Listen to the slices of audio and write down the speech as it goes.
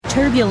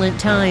Turbulent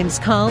times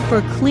call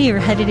for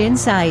clear-headed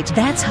insight.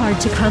 That's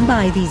hard to come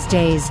by these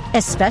days,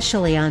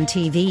 especially on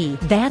TV.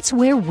 That's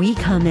where we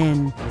come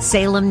in.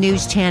 Salem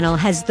News Channel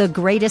has the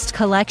greatest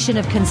collection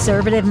of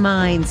conservative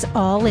minds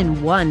all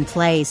in one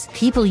place.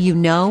 People you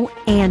know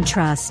and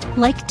trust,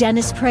 like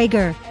Dennis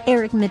Prager,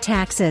 Eric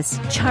Metaxas,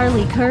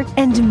 Charlie Kirk,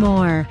 and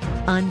more.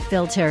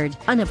 Unfiltered,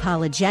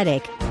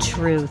 unapologetic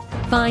truth.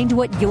 Find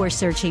what you're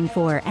searching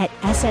for at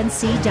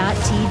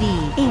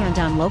snc.tv and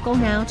on Local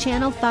Now,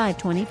 Channel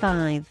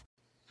 525.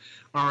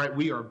 All right,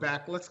 we are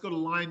back. Let's go to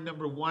line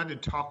number 1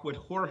 and talk with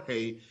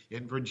Jorge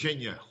in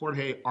Virginia.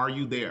 Jorge, are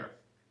you there?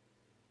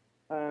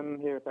 I'm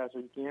here, Pastor.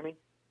 Can you hear me?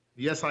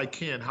 Yes, I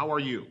can. How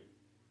are you?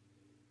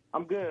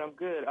 I'm good.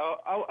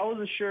 I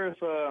wasn't sure if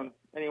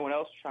anyone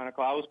else was trying to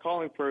call. I was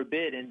calling for a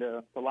bid, and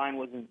the line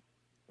wasn't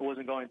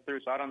going through,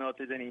 so I don't know if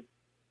there's any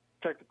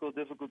technical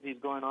difficulties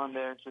going on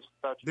there. It's just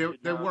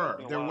there were.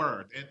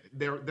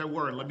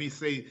 Let me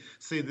say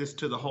this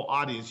to the whole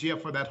audience. Yeah,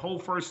 for that whole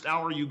first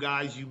hour, you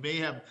guys, you may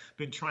have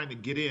been trying to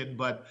get in,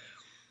 but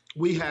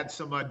we had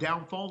some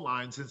down phone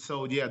lines, and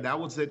so yeah, that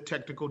was the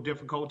technical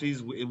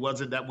difficulties. It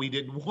wasn't that we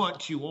didn't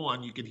want you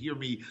on. You could hear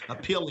me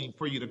appealing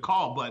for you to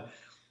call, but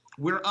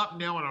we're up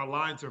now and our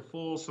lines are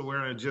full, so we're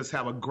going to just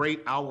have a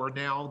great hour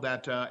now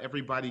that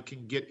everybody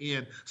can get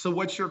in. So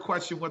what's your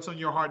question? What's on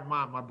your heart and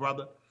mind, my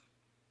brother?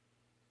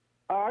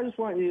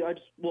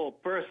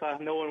 First,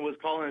 no one was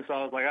calling, so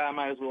I was like, I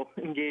might as well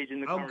engage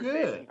in the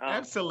conversation. Oh,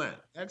 good.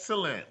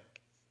 Excellent.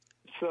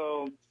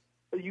 So,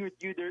 your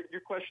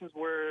questions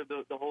were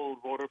the whole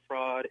voter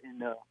fraud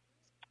and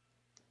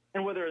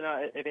whether or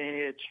not if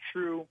it's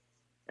true,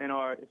 and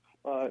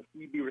if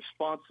we'd be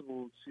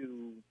responsible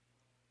to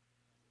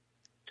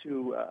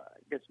I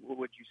guess what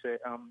would you say?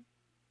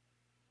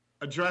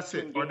 Address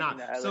it or not.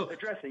 So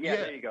address it. Yeah,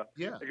 there you go.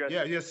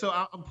 Yeah. So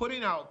I'm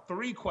putting out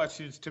 3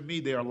 questions. To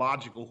me, they are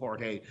logical,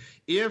 Jorge.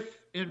 If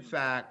in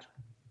fact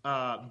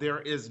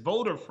there is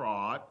voter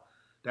fraud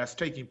that's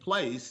taking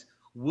place,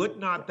 would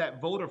not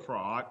that voter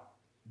fraud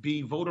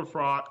be voter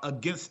fraud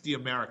against the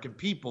American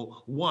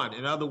people? One,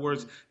 in other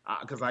words,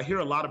 because I hear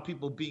a lot of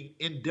people being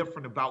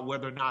indifferent about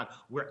whether or not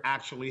we're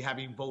actually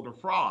having voter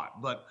fraud,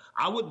 but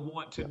I would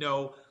want to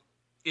know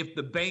if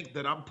the bank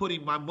that I'm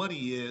putting my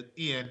money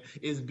in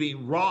is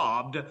being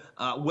robbed,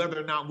 whether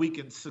or not we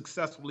can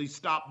successfully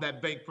stop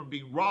that bank from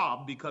being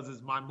robbed because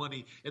it's my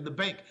money in the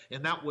bank.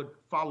 And that would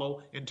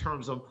follow in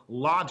terms of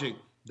logic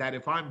that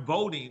if I'm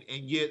voting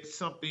and yet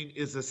something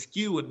is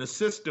askew in the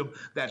system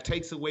that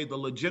takes away the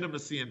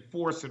legitimacy and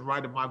force and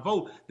right of my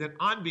vote, then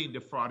I'm being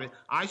defrauded.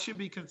 I should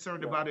be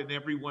concerned about it, and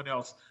everyone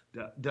else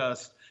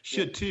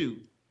should too.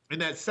 And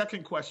that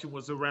second question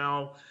was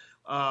around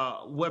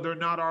whether or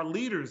not our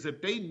leaders,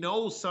 if they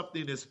know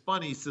something is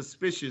funny,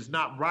 suspicious,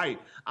 not right,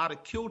 out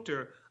of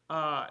kilter,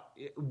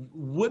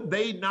 would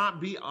they not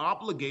be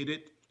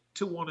obligated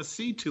to want to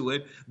see to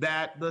it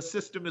that the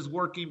system is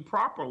working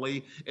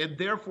properly, and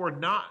therefore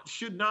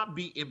should not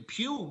be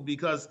impugned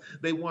because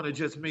they want to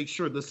just make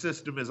sure the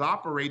system is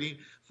operating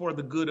for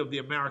the good of the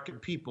American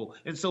people?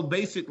 And so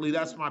basically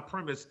that's my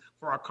premise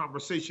for our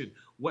conversation.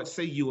 What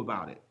say you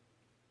about it?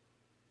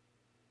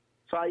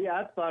 So,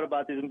 I've thought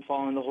about this and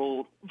following the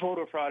whole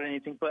voter fraud and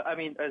anything. But, I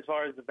mean, as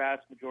far as the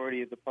vast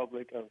majority of the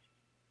public of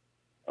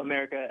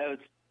America,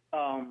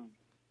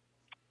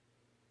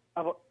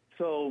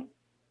 so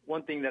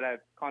one thing that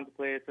I've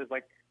contemplated is,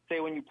 like,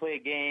 say when you play a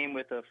game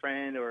with a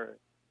friend or,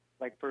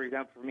 like, for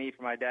example,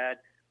 for my dad,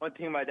 one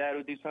thing my dad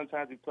would do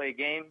sometimes, we'd play a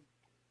game,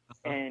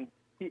 and,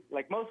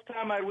 most of the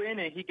time I'd win,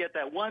 and he'd get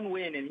that one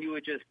win, and he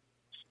would just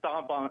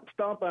stomp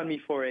on me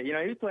for it. You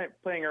know, he was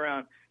playing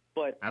around.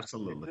 But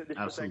absolutely. Just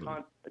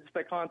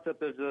that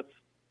concept of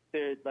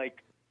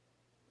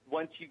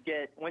once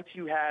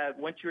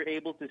you're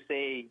able to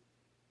say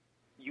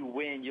you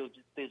win,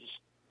 they just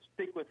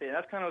stick with it. And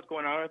that's kind of what's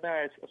going on with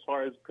that, as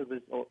far as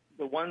because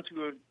the ones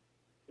who are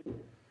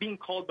being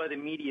called by the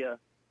media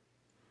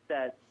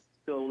that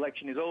the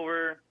election is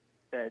over,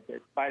 that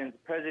Biden's the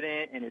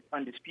president and it's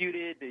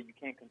undisputed, that you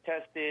can't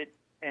contest it,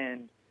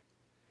 and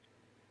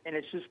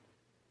it's just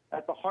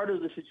at the heart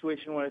of the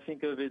situation. What I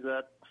think of is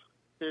that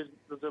there's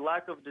a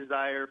lack of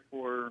desire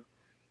for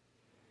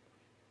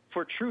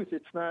truth.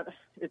 It's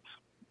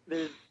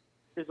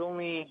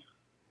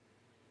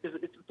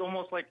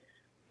almost like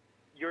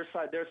your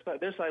side, their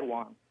side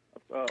won,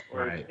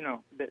 right.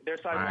 Their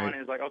side right. won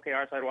is like, okay,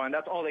 our side won.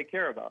 That's all they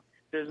care about.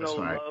 There's no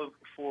love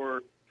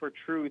for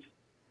truth,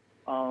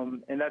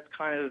 and that's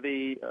kind of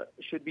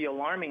should be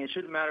alarming. It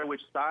shouldn't matter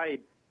which side,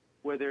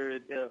 whether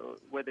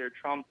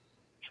Trump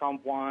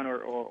won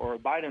or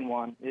Biden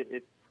won.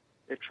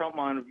 If Trump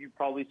won, you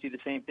probably see the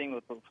same thing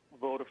with the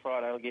voter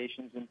fraud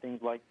allegations and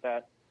things like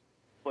that.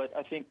 But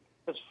I think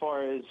as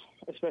far as,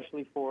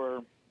 especially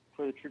for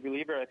the true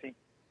believer, I think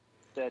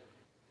that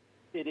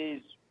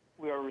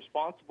we are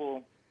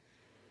responsible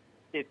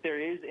if there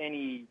is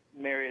any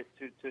merit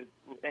to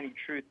any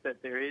truth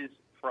that there is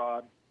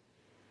fraud,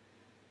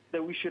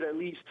 that we should at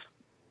least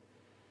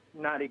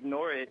not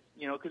ignore it,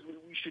 because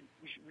we should,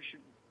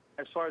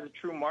 as far as a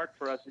true mark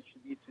for us, it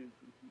should be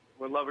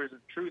we're lovers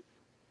of truth.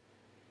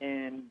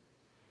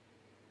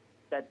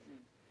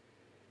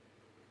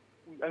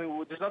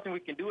 there's nothing we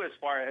can do as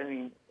far.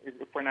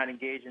 If we're not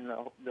engaged in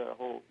the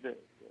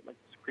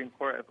Supreme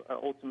Court,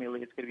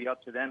 ultimately it's going to be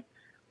up to them.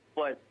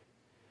 But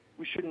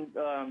we shouldn't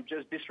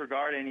just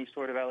disregard any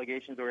sort of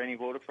allegations or any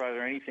voter fraud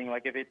or anything.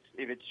 Like if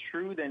it's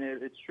true, then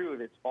it's true.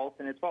 If it's false,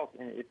 then it's false.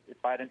 And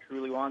if Biden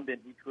truly won, then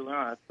he truly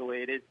won. That's the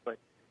way it is. But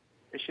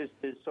it's just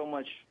there's so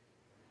much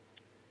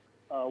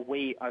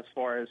weight as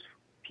far as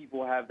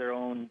people have their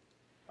own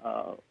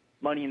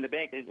money in the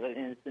bank, and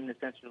it's in the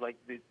sense of like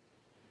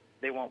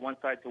they want one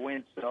side to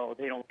win, so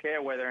they don't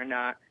care whether or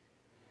not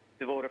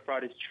the voter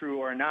fraud is true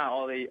or not.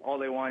 All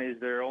they want is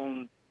their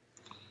own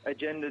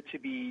agenda to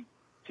be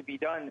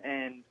done.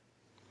 And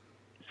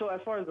so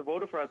as far as the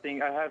voter fraud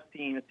thing, I have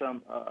seen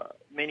some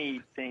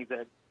many things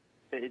that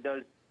it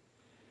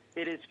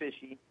is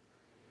fishy.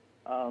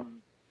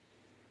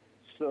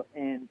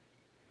 And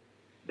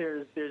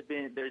there's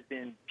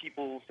been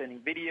people sending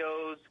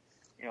videos.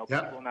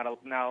 People not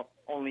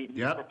only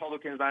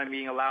Republicans not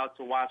being allowed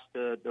to watch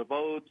the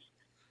votes.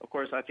 Of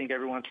course, I think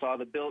everyone saw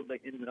the bill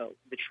in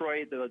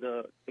Detroit,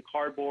 the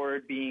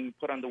cardboard being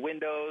put on the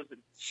windows,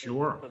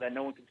 sure, so that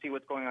no one can see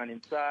what's going on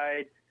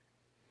inside.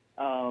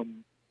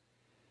 And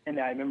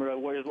I remember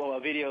a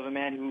video of a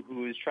man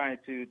who was trying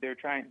to be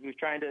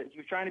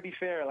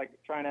fair, like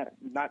trying to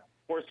not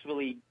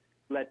forcefully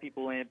let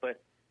people in,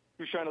 but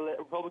he was trying to let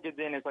Republicans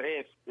in. It's like,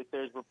 hey, if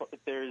there's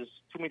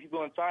too many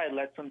people inside,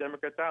 let some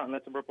Democrats out and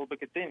let some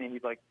Republicans in. And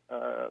he's like,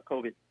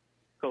 COVID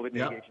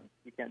mitigation.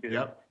 You can't do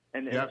that.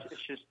 And it's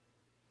suspicious.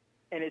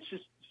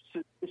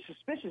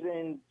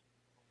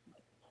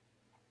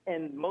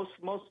 And most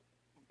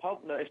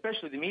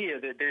especially the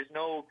media, there's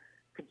no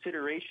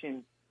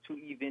consideration to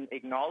even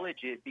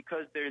acknowledge it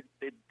because they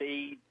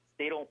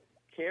don't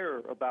care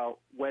about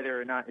whether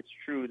or not it's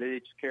true. They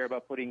just care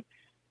about putting,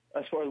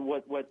 as far as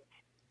what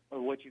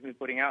you've been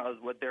putting out, is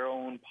what their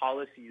own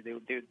policies.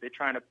 They're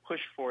trying to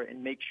push for it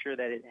and make sure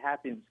that it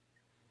happens,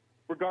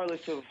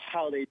 regardless of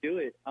how they do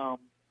it.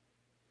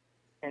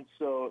 And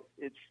so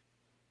it's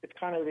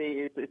kind of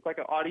it's like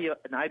an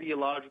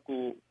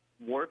ideological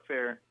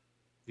warfare.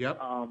 Yep.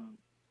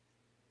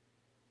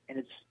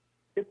 And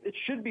it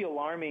should be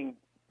alarming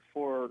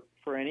for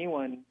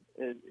anyone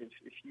if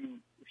you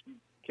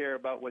care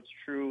about what's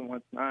true and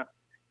what's not,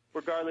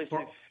 regardless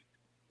of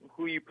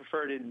who you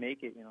prefer to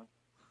make it.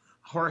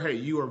 Jorge,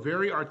 you are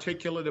very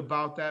articulate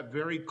about that,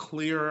 very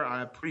clear.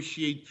 I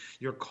appreciate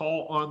your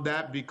call on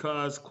that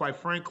because, quite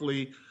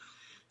frankly,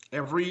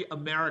 every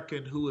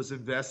American who is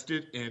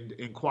invested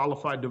and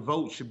qualified to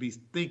vote should be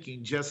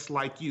thinking just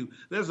like you.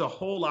 There's a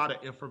whole lot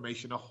of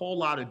information, a whole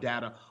lot of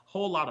data, a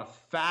whole lot of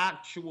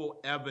factual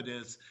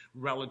evidence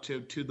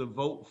relative to the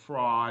vote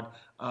fraud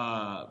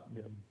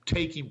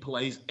taking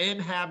place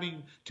and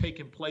having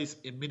taken place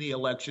in many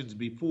elections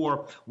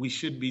before. We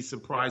shouldn't be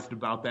surprised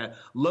about that.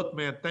 Look,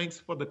 man, thanks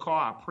for the call.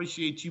 I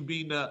appreciate you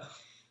being the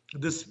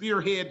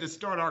spearhead to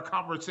start our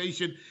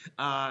conversation.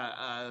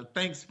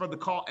 Thanks for the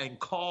call, and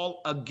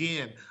call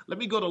again. Let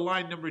me go to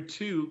line number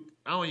 2.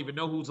 I don't even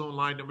know who's on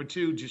line number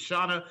 2.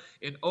 Jashana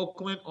in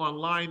Oakland on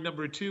line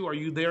number 2. Are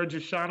you there,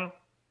 Jashana?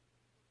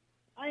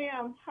 I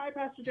am. Hi,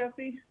 Pastor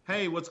Jesse.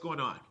 Hey, what's going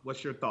on?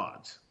 What's your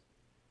thoughts?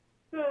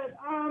 Good.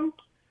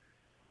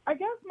 I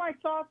guess my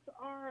thoughts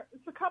are,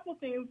 it's a couple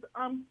things.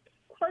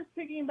 First,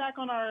 picking back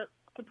on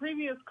the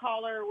previous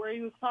caller where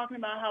he was talking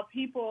about how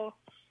people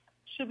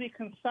should be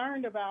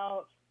concerned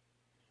about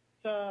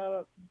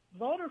the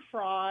voter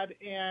fraud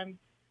and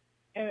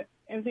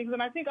things.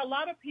 And I think a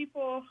lot of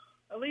people,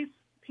 at least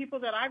people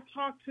that I've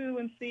talked to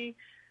and see,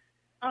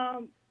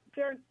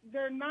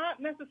 they're not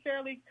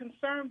necessarily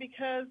concerned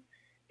because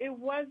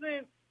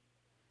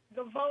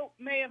the vote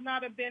may have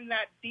not have been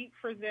that deep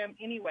for them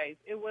anyways.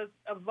 It was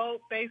a vote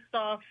based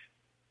off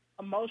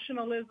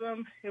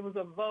emotionalism. It was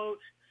a vote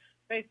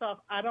based off,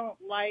 I don't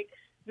like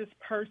this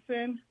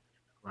person.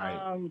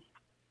 Right.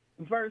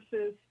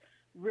 Versus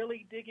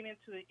really digging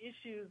into the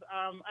issues.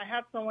 I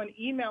had someone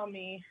email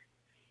me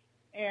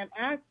and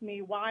ask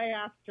me why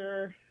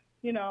after,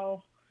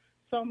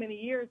 so many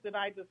years did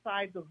I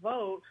decide to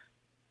vote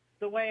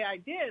the way I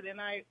did.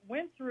 And I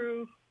went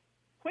through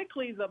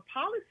quickly the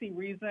policy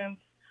reasons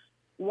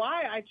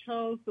why I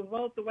chose to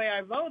vote the way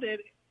I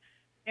voted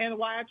and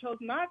why I chose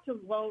not to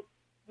vote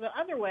the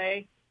other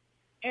way.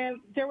 And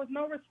there was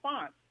no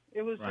response.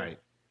 It was just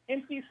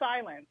empty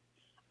silence.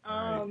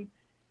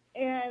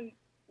 And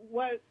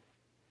what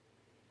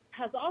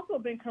has also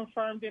been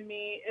confirmed in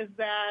me is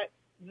that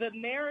the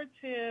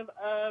narrative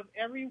of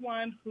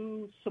everyone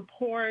who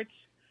supports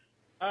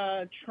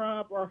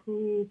Trump or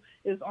who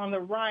is on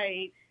the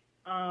right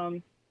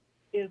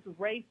is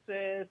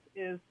racist,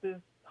 is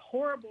this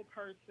horrible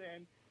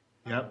person,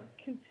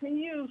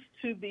 continues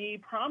to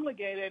be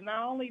promulgated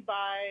not only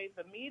by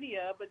the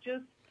media, but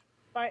just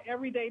by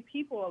everyday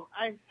people.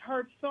 I've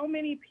heard so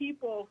many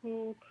people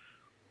who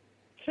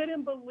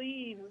couldn't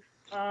believe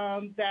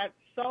that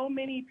so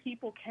many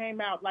people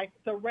came out, like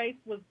the race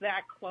was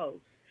that close.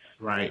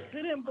 Right. They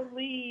couldn't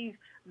believe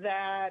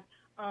that,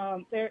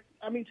 to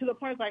the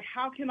point of like,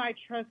 how can I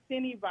trust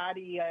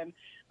anybody? And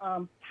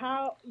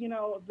how,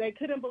 they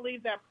couldn't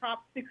believe that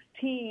Prop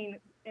 16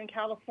 in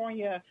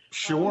California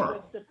Sure.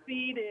 was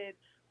defeated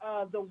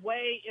the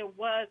way it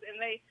was,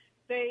 and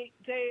they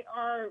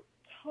are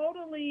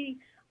totally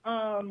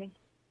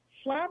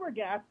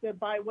flabbergasted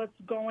by what's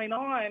going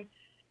on.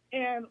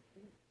 And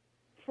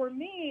for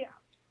me,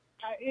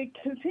 it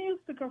continues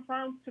to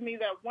confirm to me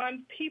that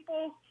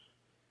people,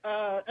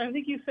 I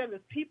think you said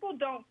this, people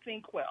don't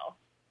think well.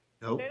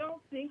 Nope. They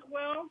don't think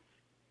well.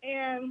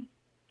 And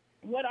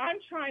what I'm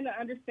trying to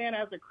understand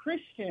as a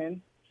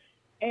Christian,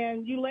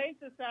 and you laid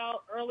this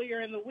out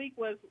earlier in the week,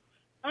 was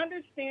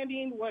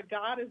understanding what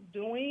God is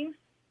doing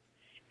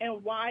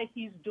and why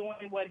he's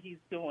doing what he's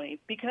doing,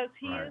 because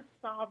he is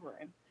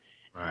sovereign.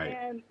 Right.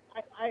 And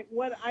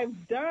what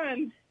I've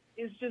done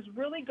is just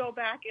really go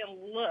back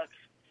and look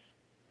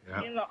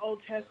in the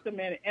Old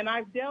Testament, and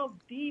I've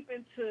delved deep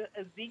into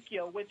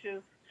Ezekiel, which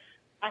is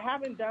I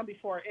haven't done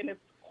before, and it's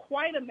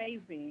quite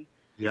amazing.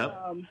 Yep.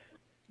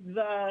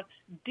 The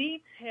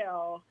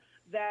detail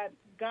that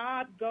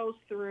God goes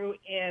through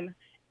in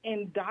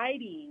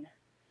indicting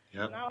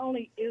not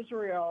only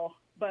Israel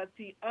but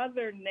the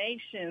other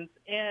nations,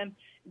 and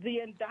the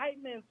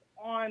indictments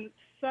on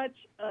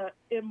such an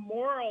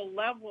immoral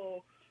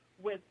level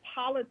with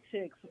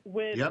politics,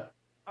 with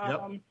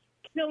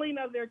killing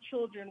of their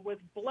children, with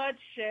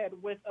bloodshed,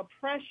 with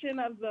oppression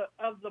of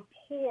the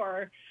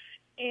poor,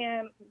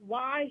 and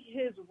why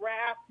his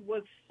wrath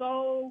was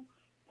so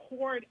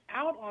poured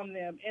out on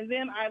them. And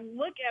then I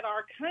look at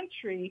our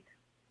country,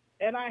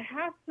 and I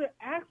have to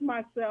ask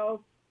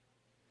myself,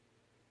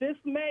 this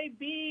may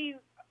be,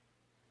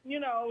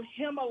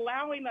 him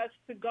allowing us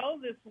to go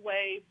this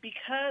way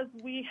because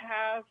we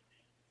have,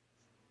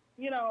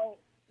 we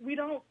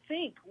don't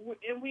think,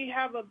 and we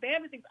have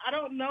abandoned things. I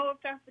don't know if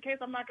that's the case.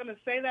 I'm not going to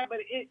say that, but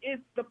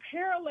the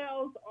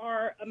parallels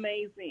are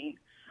amazing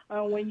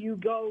when you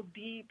go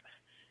deep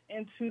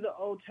into the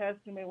Old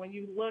Testament, when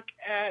you look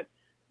at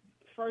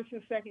 1st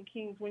and 2nd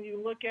Kings, when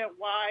you look at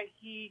why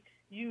he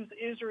used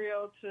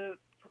Israel to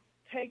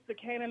take the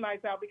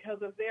Canaanites out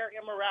because of their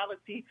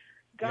immorality.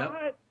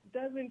 God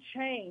doesn't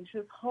change.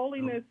 His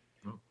holiness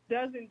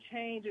doesn't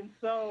change. And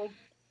so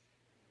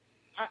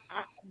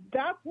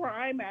that's where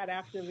I'm at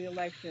after the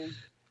election.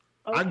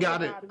 Okay, I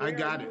got it. God, I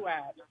got where it. are you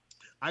at?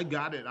 I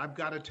got it. I've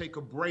got to take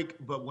a break,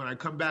 but when I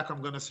come back,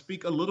 I'm going to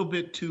speak a little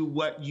bit to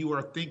what you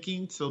are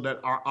thinking so that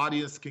our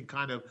audience can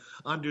kind of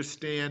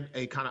understand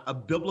a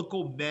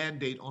biblical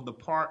mandate on the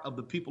part of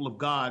the people of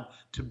God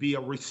to be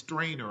a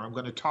restrainer. I'm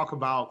going to talk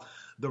about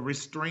the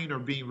restrainer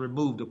being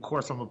removed. Of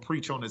course, I'm going to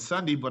preach on it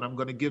Sunday, but I'm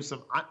going to give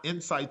some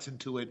insights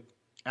into it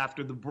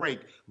after the break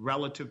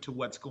relative to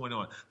what's going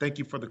on. Thank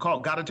you for the call.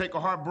 Got to take a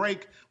hard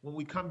break. When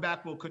we come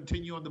back, we'll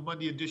continue on the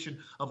Monday edition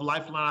of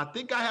Lifeline. I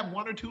think I have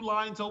 1 or 2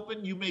 lines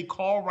open. You may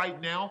call right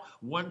now,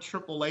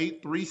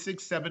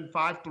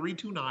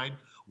 1-888-367-5329,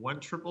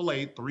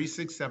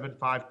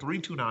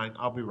 1-888-367-5329.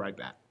 I'll be right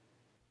back.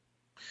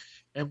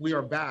 And we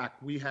are back.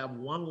 We have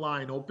 1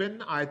 line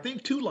open. I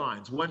think 2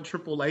 lines,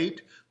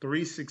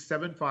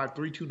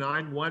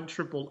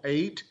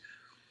 1-888-367-5329,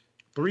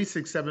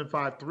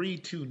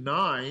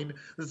 1-888-367-5329.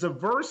 There's a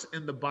verse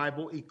in the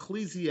Bible,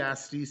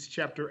 Ecclesiastes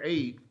chapter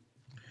 8,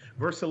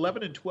 verse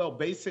 11 and 12,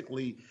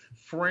 basically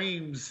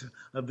frames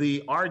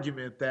the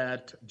argument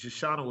that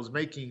Jashana was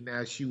making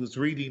as she was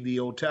reading the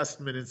Old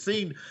Testament and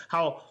seeing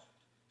how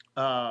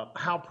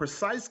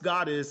precise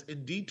God is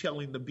in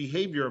detailing the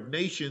behavior of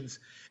nations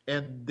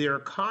and their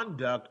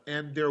conduct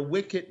and their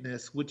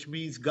wickedness, which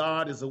means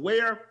God is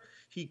aware,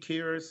 he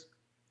cares,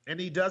 and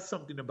he does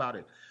something about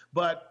it.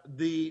 But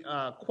the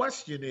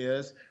question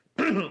is,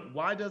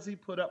 why does he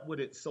put up with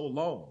it so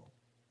long?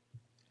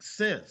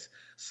 Since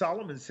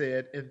Solomon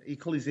said in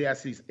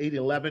Ecclesiastes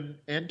 8:11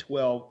 and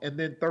 12, and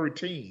then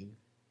 13,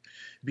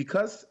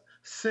 because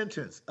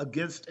sentence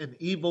against an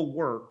evil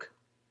work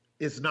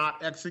is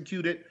not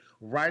executed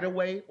right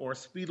away or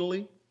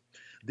speedily,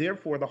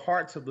 therefore the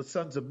hearts of the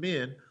sons of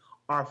men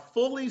are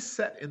fully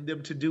set in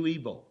them to do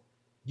evil.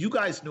 You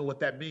guys know what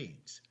that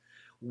means.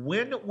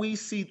 When we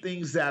see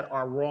things that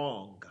are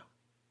wrong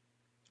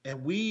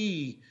and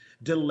we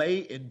delay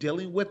in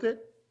dealing with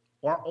it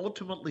or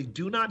ultimately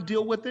do not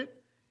deal with it,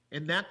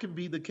 and that can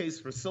be the case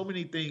for so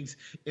many things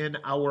in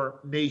our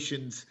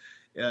nation's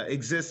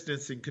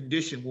existence and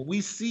condition. When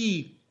we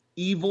see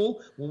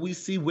evil, when we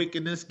see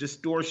wickedness,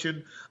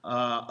 distortion,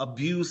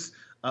 abuse,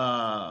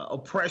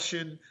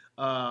 oppression,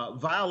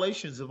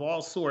 violations of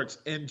all sorts,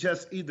 and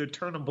just either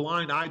turn a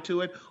blind eye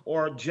to it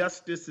or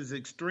justice is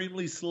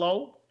extremely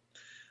slow,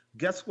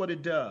 guess what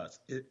it does?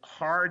 It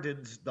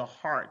hardens the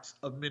hearts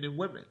of men and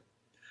women.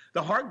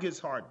 The heart gets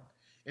hardened.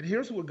 And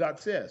here's what God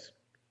says.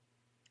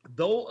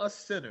 Though a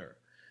sinner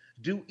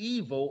do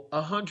evil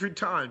 100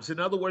 times, in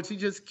other words, he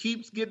just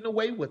keeps getting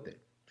away with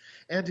it,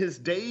 and his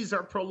days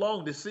are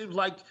prolonged. It seems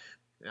like,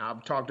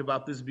 I've talked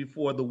about this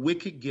before, the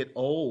wicked get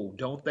old,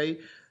 don't they?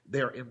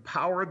 They're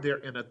empowered, they're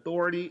in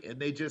authority, and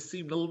they just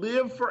seem to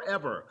live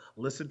forever.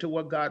 Listen to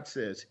what God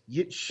says.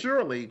 Yet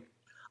surely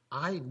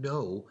I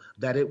know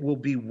that it will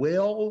be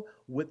well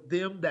with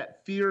them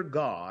that fear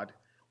God,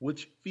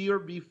 which fear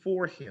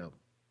before him.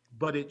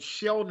 but it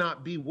shall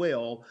not be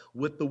well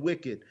with the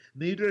wicked,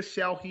 neither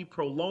shall he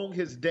prolong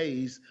his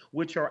days,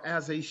 which are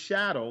as a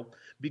shadow,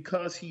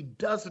 because he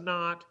does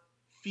not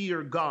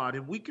fear God.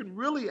 And we can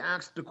really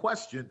ask the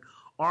question,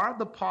 are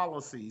the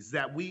policies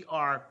that we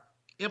are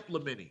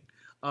implementing,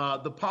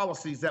 the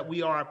policies that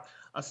we are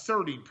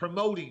asserting,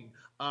 promoting,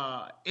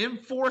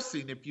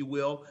 enforcing, if you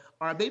will,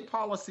 are they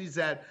policies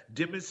that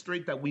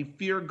demonstrate that we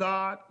fear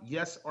God?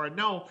 Yes or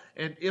no?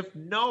 And if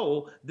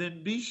no,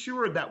 then be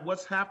sure that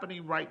what's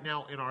happening right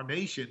now in our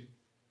nation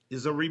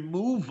is a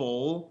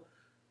removal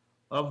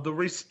of the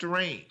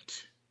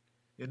restraint.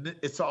 And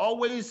it's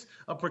always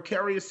a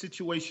precarious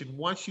situation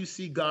once you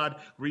see God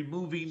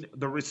removing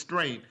the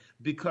restraint,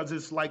 because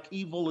it's like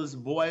evil is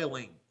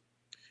boiling,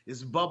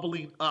 is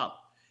bubbling up.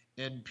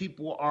 And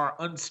people are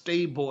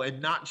unstable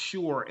and not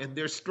sure, and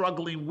they're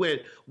struggling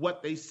with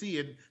what they see,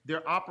 and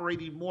they're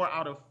operating more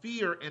out of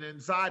fear and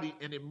anxiety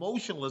and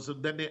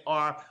emotionalism than they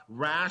are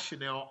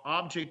rationale,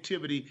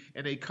 objectivity,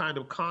 and a kind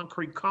of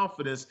concrete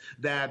confidence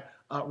that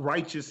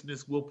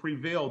righteousness will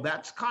prevail.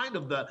 That's kind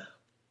of the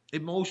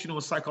emotional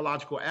and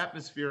psychological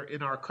atmosphere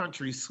in our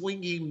country,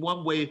 swinging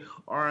one way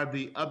or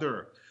the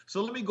other.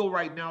 So let me go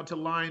right now to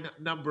line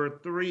number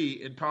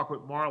 3 and talk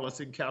with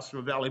Marlis in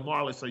Castro Valley.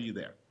 Marlis, are you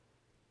there?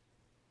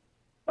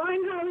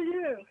 Fine, how are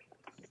you?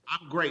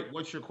 I'm great.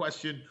 What's your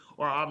question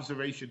or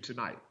observation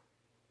tonight?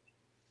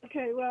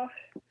 Okay, well,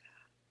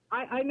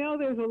 I know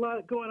there's a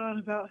lot going on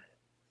about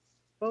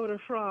voter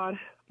fraud,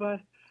 but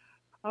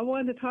I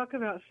wanted to talk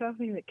about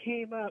something that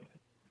came up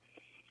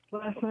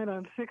last night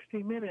on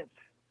 60 Minutes,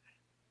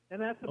 and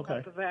that's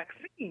about the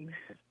vaccine.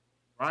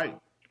 Right.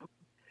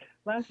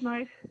 Last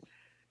night,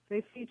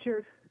 they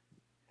featured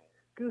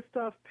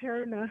Gustav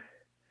Perna,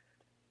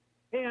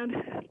 and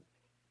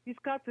he's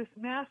got this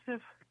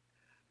massive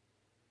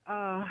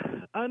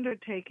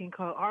undertaking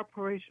called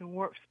Operation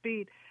Warp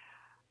Speed,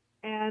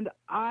 and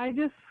I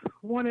just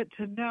wanted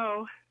to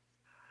know,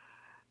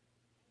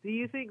 do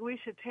you think we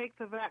should take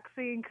the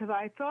vaccine? Because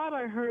I thought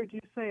I heard you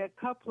say a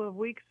couple of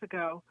weeks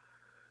ago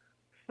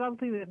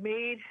something that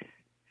made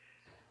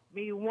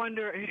me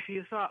wonder if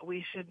you thought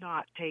we should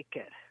not take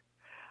it.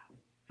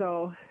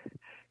 So,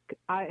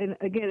 and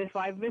again, if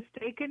I've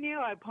mistaken you,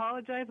 I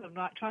apologize. I'm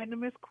not trying to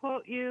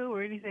misquote you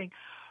or anything,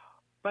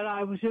 but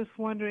I was just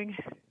wondering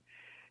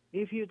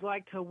if you'd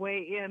like to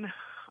weigh in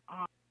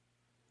on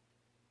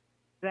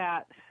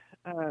that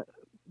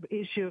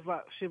issue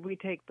about should we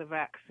take the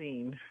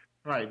vaccine.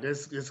 Right.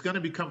 It's going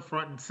to become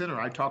front and center.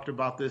 I talked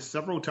about this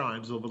several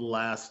times over the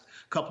last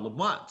couple of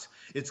months.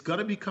 It's going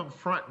to become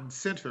front and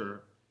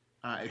center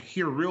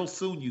here real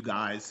soon, you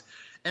guys,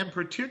 and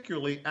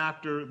particularly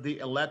after the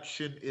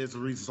election is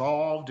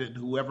resolved and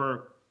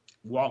whoever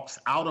walks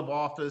out of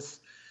office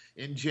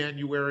in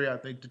January, I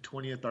think the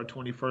 20th or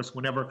 21st,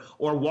 whenever,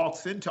 or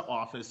walks into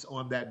office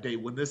on that day.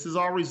 When this is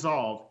all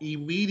resolved,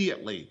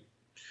 immediately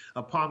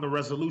upon the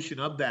resolution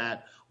of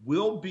that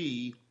will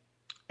be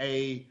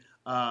a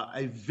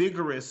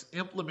vigorous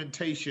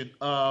implementation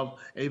of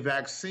a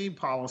vaccine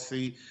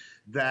policy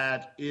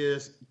that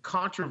is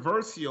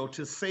controversial,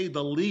 to say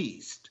the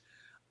least.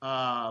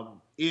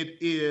 It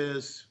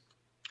is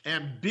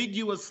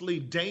ambiguously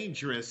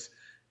dangerous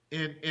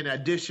in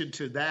addition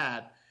to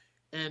that,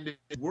 and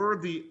it's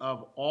worthy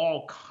of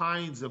all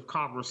kinds of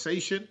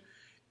conversation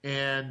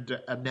and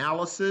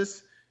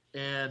analysis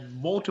and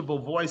multiple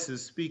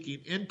voices speaking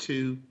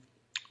into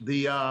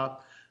the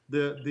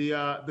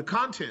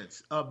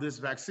contents of this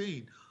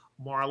vaccine.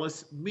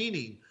 Marlis,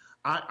 meaning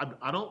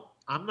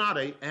I'm not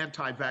an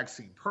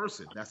anti-vaccine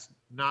person. That's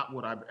not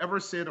what I've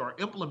ever said or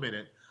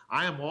implemented.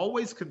 I am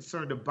always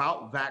concerned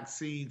about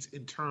vaccines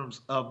in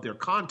terms of their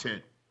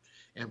content,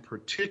 and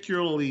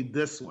particularly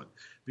this one,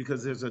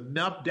 because there's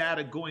enough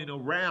data going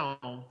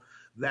around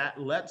that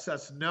lets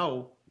us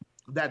know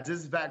that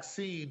this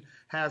vaccine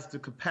has the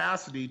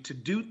capacity to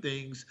do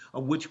things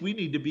of which we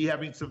need to be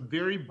having some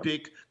very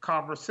big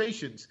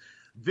conversations,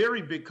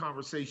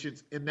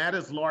 and that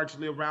is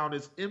largely around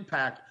its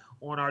impact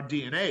on our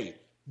DNA.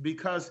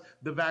 Because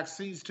the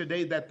vaccines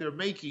today that they're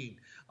making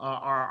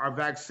are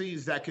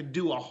vaccines that can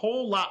do a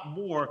whole lot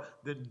more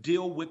than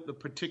deal with the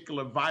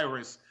particular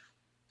virus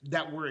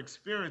that we're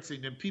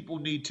experiencing. And people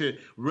need to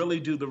really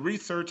do the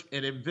research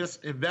and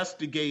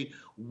investigate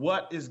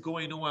what is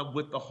going on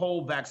with the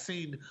whole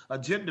vaccine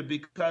agenda.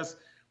 Because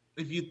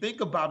if you think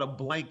about a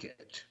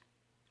blanket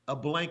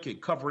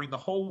covering the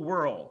whole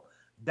world,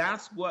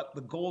 that's what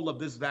the goal of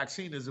this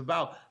vaccine is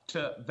about,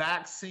 to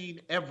vaccine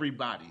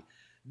everybody.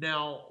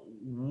 Now,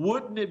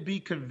 wouldn't it be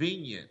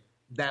convenient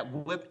that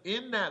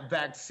within that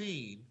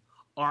vaccine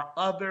are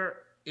other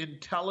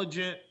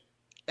intelligent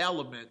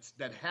elements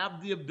that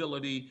have the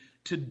ability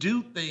to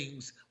do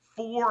things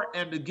for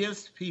and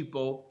against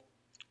people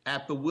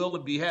at the will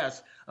and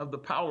behest of the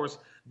powers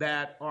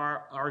that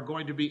are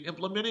going to be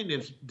implementing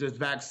this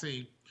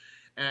vaccine?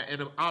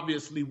 And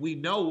obviously we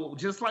know,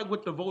 just like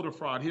with the voter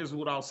fraud, here's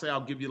what I'll say,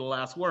 I'll give you the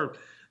last word,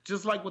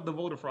 just like with the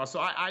voter fraud. So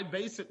I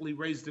basically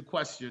raised the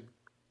question,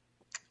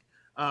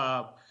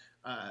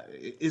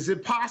 is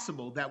it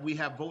possible that we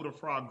have voter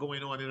fraud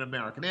going on in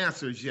America? The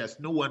answer is yes.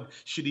 No one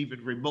should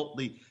even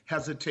remotely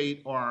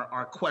hesitate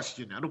or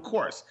question that. Of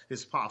course,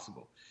 it's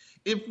possible.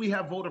 If we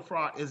have voter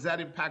fraud, is that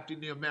impacting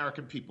the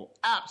American people?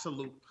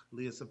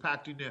 Absolutely. It's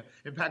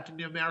impacting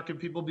the American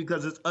people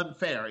because it's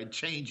unfair. It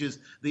changes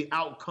the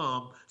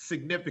outcome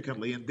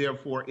significantly, and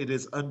therefore it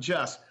is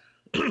unjust.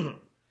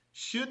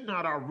 Should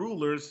not our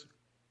rulers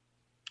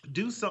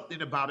do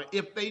something about it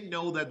if they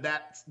know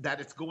that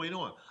it's going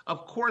on?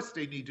 Of course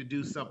they need to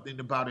do something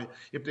about it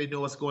if they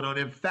know what's going on.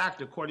 In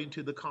fact, according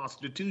to the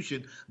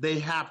Constitution, they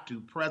have to.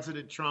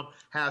 President Trump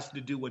has to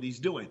do what he's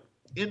doing.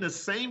 In the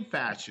same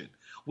fashion,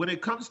 when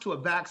it comes to a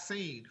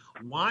vaccine,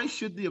 why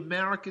should the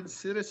American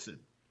citizen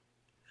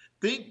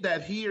think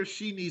that he or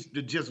she needs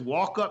to just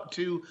walk up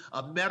to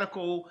a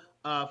medical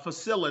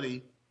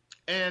facility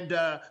and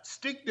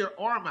stick their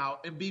arm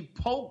out and be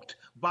poked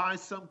by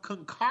some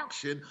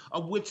concoction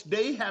of which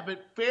they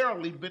haven't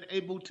fairly been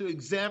able to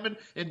examine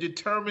and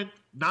determine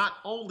not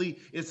only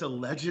its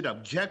alleged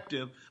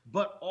objective,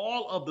 but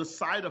all of the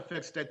side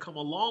effects that come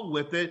along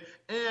with it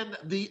and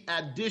the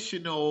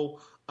additional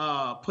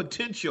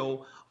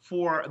potential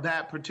for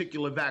that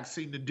particular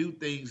vaccine to do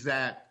things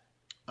that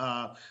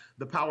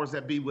the powers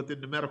that be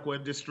within the medical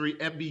industry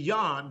and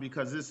beyond,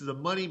 because this is a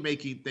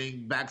money-making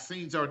thing.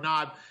 Vaccines are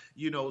not,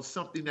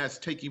 something that's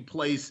taking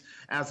place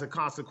as a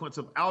consequence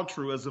of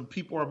altruism.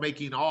 People are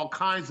making all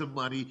kinds of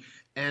money.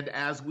 And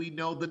as we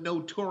know, the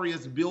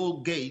notorious Bill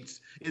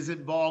Gates is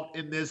involved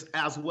in this,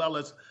 as well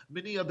as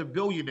many other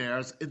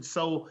billionaires. And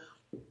so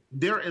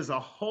there is a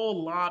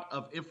whole lot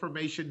of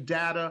information,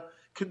 data,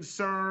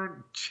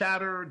 concern,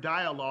 chatter,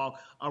 dialogue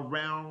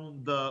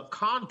around the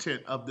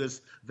content of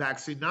this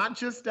vaccine. Not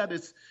just that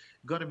it's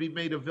going to be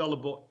made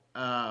available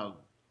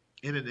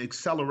in an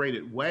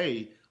accelerated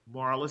way,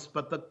 Marlis,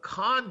 but the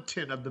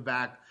content of the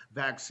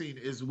vaccine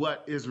is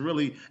what is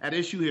really at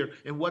issue here.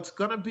 And what's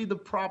going to be the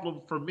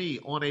problem for me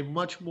on a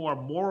much more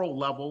moral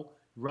level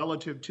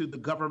relative to the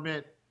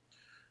government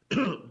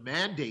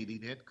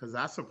mandating it, because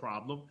that's a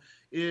problem,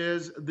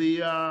 is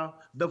the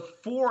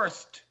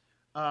forced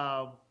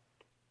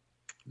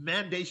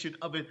mandation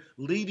of it,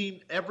 leading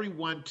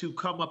everyone to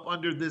come up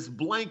under this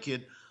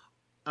blanket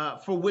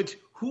for which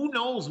who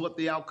knows what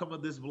the outcome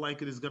of this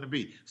blanket is going to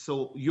be.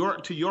 So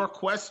to your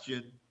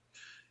question,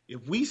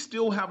 if we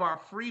still have our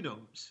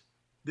freedoms,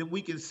 then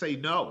we can say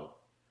no.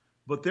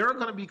 But there are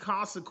going to be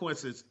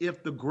consequences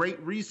if the Great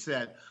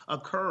Reset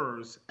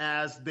occurs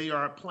as they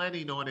are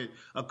planning on it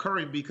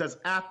occurring, because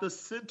at the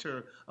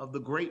center of the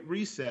Great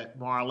Reset,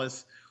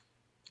 Marlis,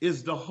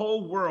 is the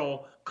whole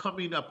world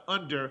coming up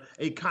under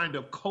a kind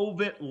of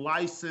COVID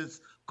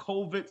license,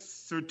 COVID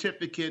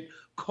certificate,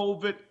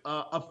 COVID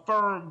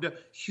affirmed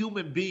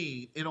human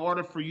being in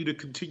order for you to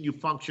continue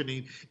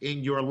functioning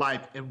in your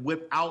life. And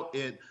without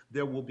it,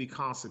 there will be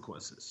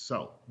consequences.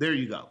 So there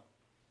you go.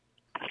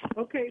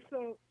 Okay,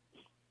 so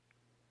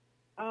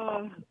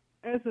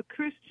as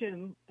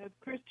Christians,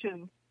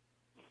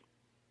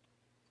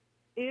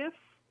 if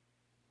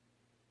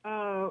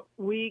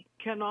we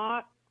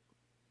cannot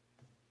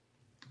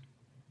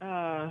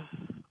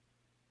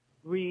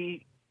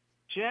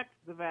reject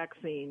the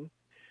vaccine,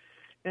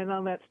 and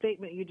on that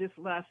statement you just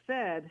last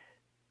said,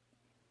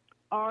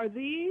 are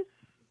these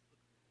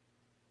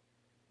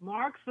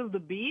marks of the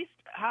beast?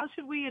 How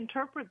should we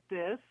interpret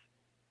this?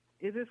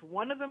 Is this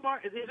one of the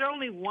marks? Is there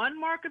only one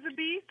mark of the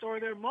beast, or are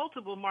there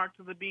multiple marks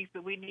of the beast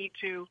that we need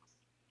to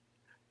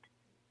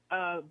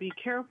be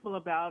careful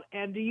about?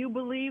 And do you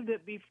believe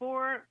that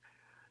before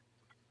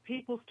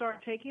people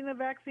start taking the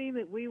vaccine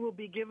that we will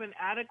be given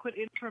adequate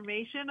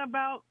information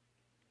about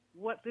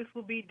what this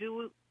will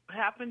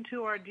happen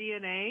to our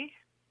DNA?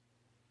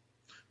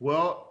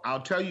 Well,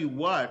 I'll tell you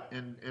what,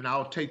 and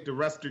I'll take the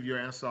rest of your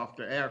answer off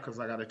the air because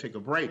I got to take a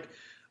break.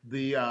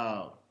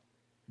 The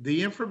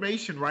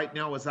information right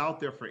now is out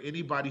there for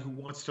anybody who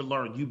wants to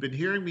learn. You've been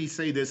hearing me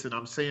say this, and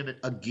I'm saying it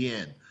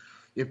again.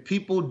 If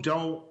people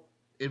don't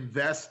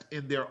invest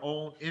in their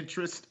own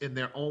interest, in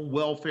their own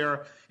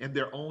welfare, in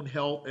their own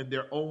health, and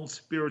their own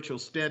spiritual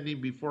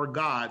standing before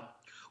God,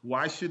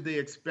 why should they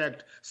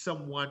expect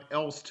someone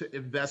else to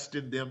invest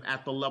in them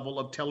at the level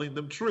of telling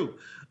them truth?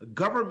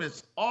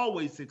 Governments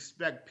always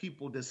expect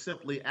people to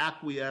simply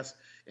acquiesce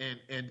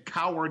and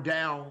cower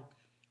down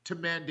to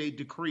mandate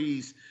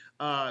decrees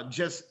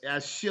just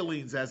as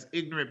shillings, as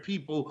ignorant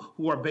people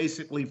who are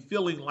basically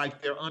feeling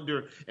like they're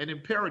under an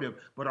imperative.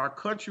 But our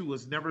country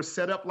was never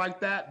set up like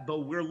that, though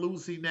we're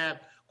losing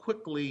that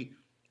quickly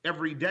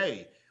every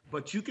day.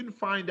 But you can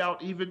find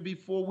out even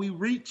before we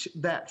reach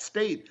that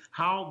state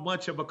how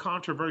much of a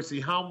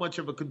controversy, how much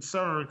of a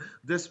concern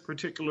this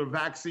particular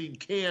vaccine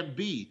can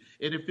be.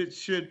 And if it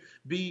should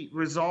be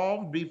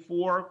resolved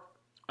before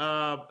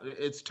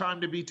it's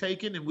time to be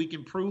taken and we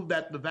can prove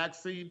that the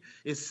vaccine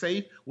is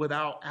safe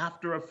without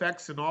after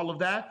effects and all of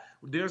that,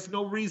 there's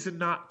no reason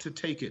not to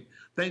take it.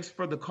 Thanks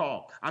for the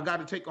call. I got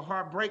to take a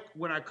hard break.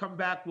 When I come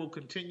back, we'll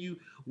continue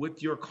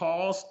with your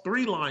calls.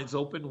 3 lines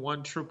open,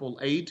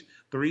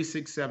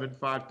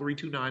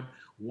 1-888-367-5329,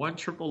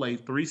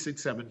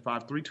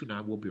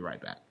 1-888-367-5329. We'll be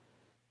right back.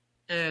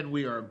 And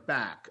we are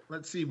back.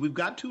 Let's see. We've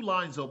got two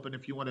lines open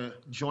if you want to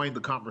join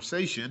the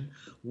conversation.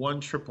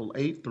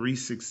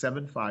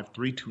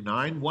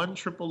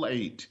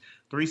 1-888-367-5329.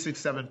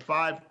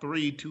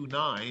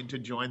 1-888-367-5329 to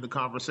join the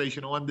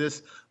conversation on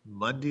this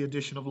Monday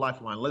edition of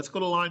Lifeline. Let's go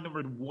to line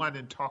number 1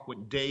 and talk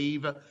with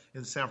Dave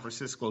in San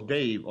Francisco.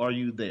 Dave, are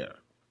you there?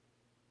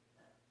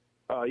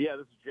 Yeah,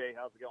 this is Jay.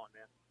 How's it going,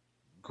 man?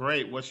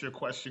 Great. What's your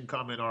question,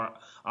 comment, or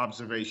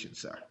observation,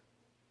 sir?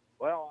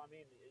 Well, I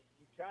mean,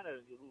 you kind of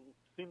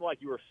seemed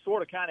like you were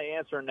sort of kind of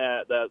answering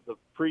the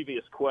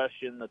previous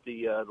question that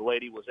the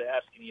lady was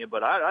asking you,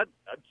 but I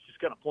just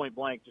kind of point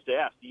blank just to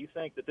ask, do you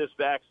think that this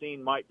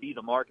vaccine might be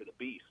the mark of the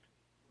beast?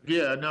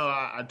 Yeah, no,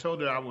 I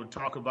told her I would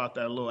talk about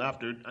that a little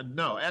after.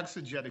 No,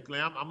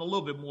 exegetically, I'm a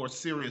little bit more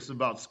serious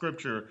about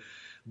Scripture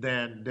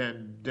than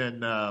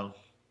that,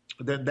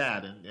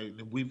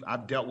 and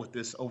I've dealt with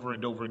this over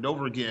and over and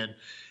over again.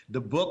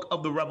 The book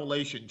of the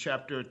Revelation,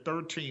 chapter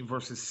 13,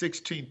 verses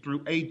 16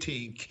 through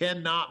 18,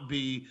 cannot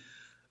be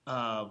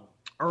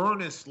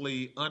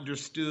earnestly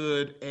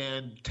understood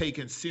and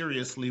taken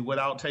seriously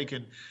without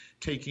taking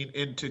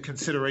into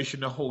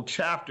consideration the whole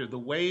chapter. The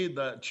way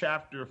the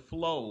chapter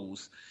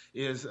flows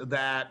is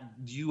that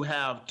you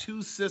have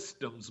two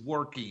systems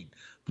working,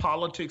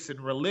 politics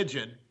and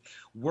religion,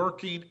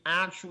 working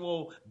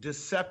actual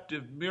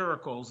deceptive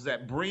miracles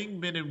that bring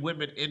men and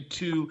women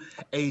into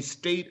a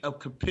state of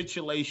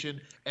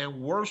capitulation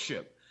and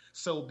worship.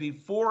 So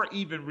before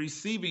even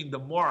receiving the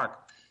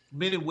mark,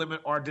 men and women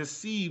are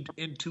deceived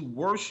into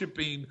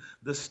worshiping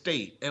the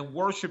state and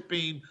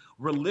worshiping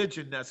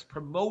religion that's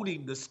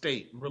promoting the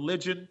state.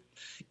 Religion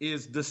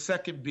is the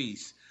second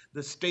beast.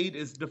 The state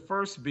is the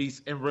first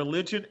beast, and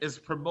religion is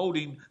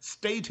promoting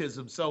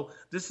statism. So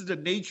this is the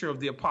nature of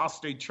the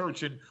apostate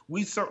church, and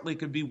we certainly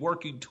could be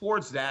working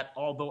towards that,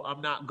 although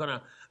I'm not going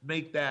to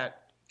make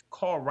that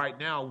call right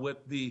now with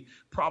the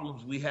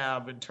problems we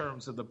have in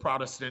terms of the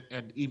Protestant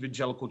and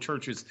evangelical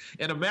churches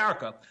in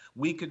America.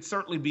 We could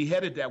certainly be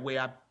headed that way.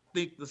 I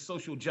think the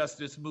social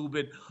justice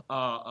movement,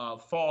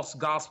 false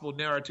gospel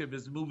narrative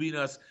is moving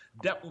us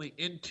definitely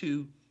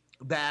into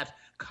that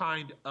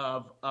kind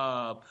of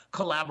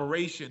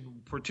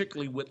collaboration,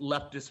 particularly with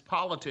leftist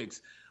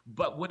politics.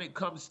 But when it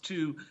comes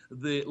to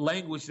the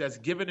language that's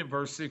given in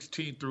verse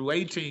 16 through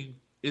 18,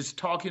 is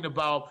talking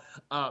about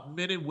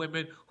men and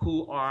women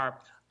who are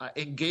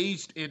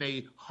engaged in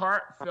a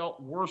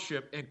heartfelt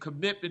worship and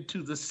commitment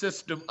to the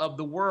system of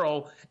the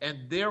world,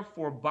 and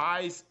therefore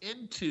buys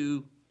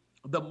into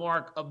the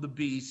mark of the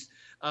beast,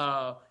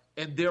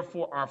 and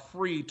therefore are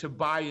free to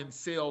buy and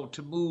sell,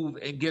 to move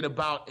and get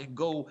about and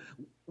go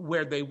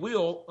where they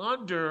will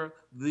under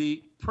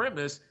the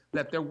premise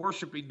that they're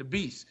worshiping the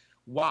beast.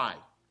 Why?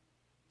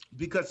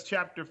 Because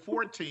chapter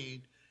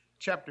 14,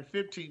 chapter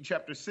 15,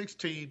 chapter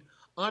 16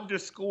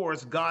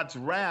 underscores God's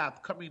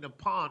wrath coming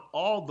upon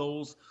all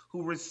those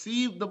who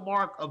receive the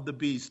mark of the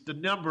beast, the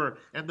number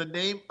and the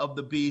name of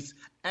the beast,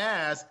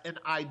 as an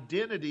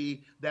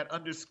identity that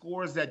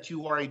underscores that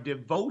you are a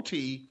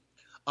devotee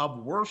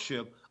of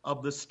worship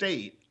of the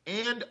state,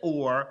 and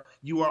or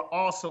you are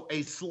also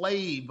a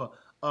slave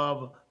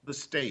of the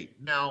state.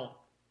 Now,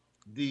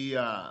 the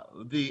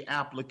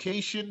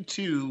application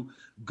to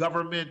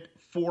government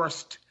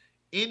forced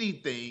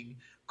anything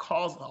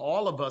cause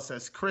all of us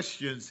as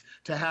Christians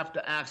to have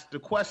to ask the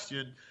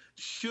question,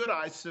 should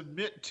I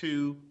submit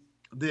to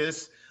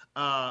this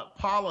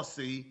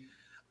policy,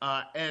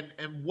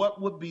 and what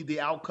would be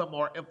the outcome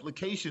or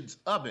implications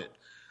of it?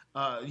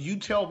 You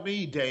tell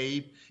me,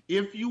 Dave,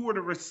 if you were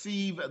to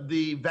receive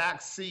the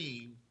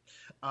vaccine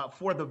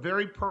for the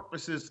very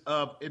purposes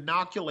of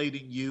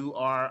inoculating you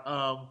or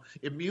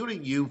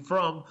immuning you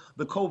from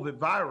the COVID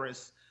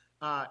virus,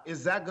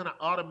 is that going to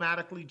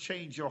automatically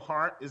change your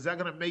heart? Is that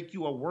going to make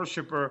you a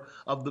worshiper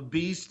of the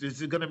beast?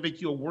 Is it going to make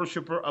you a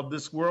worshiper of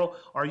this world?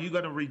 Are you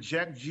going to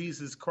reject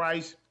Jesus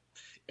Christ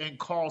and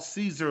call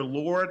Caesar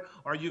Lord?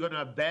 Are you going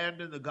to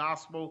abandon the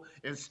gospel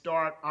and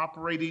start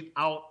operating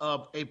out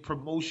of a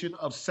promotion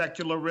of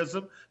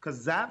secularism?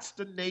 Because that's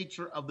the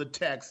nature of the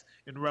text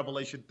in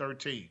Revelation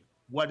 13.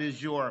 What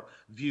is your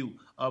view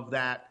of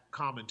that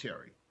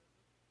commentary?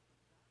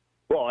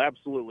 Well,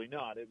 absolutely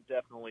not. It would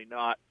definitely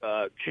not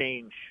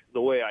change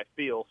the way I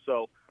feel.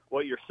 So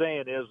what you're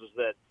saying is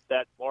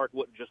that mark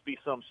wouldn't just be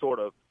some sort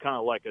of kind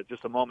of like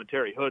just a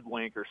momentary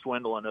hoodwink or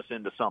swindling us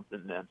into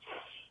something then.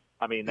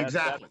 I mean, that's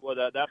kind of what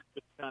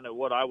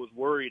I was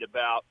worried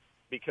about,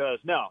 because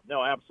no,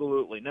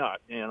 absolutely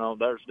not. You know,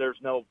 there's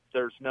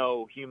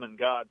no human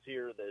gods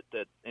here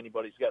that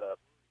anybody's got to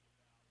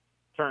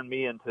turn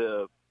me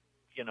into,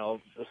 you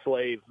know, a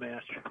slave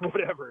master,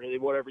 whatever you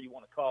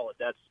want to call it.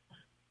 That's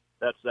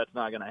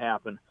not going to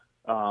happen.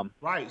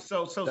 Right.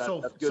 So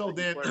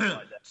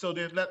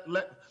then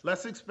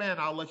let's expand.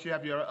 I'll let you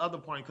have your other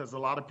point because a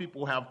lot of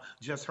people have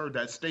just heard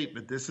that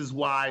statement. This is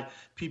why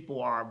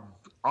people are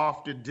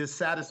often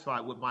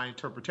dissatisfied with my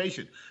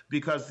interpretation,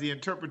 because the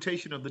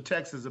interpretation of the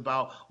text is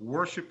about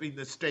worshiping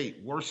the state,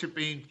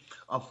 worshiping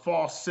a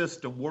false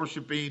system,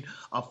 worshiping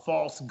a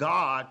false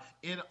God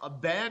in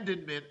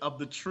abandonment of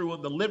the true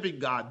and the living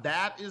God.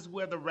 That is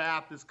where the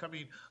wrath is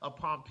coming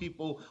upon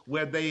people,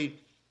 where they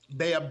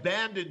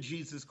abandon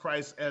Jesus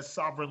Christ as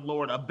sovereign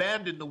Lord,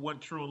 abandon the one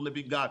true and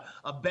living God,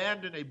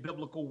 abandon a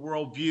biblical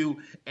worldview,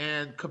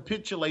 and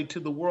capitulate to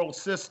the world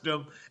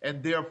system,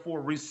 and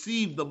therefore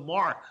receive the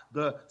mark,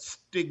 the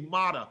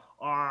stigmata,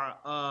 or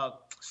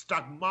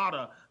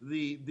stigmata,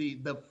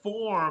 the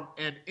form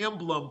and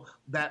emblem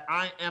that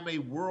I am a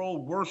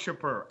world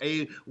worshiper,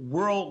 a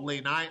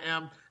worldling, I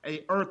am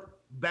a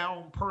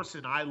earth-bound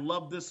person. I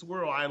love this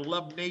world. I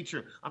love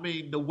nature. I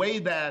mean, the way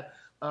that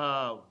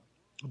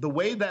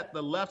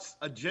the left's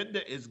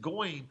agenda is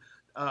going,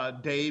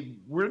 Dave,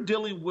 we're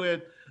dealing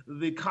with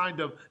the kind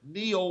of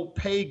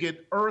neo-pagan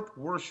earth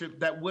worship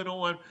that went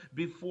on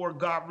before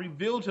God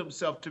revealed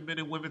himself to men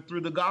and women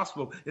through the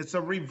gospel. It's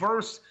a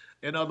reverse,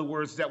 in other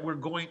words, that we're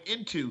going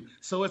into.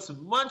 So it's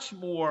much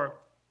more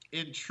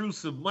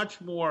intrusive,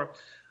 much more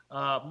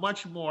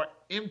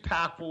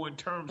impactful in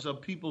terms of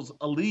people's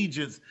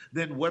allegiance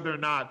than whether or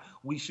not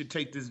we should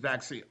take this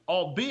vaccine.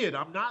 Albeit,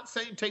 I'm not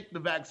saying take the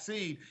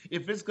vaccine.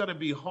 If it's going to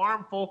be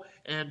harmful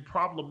and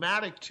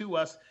problematic to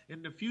us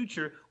in the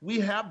future, we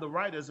have the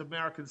right as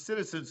American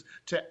citizens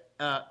to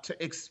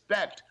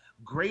expect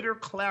greater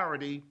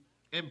clarity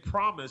and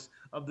promise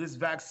of this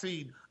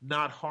vaccine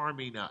not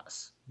harming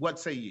us. What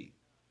say ye?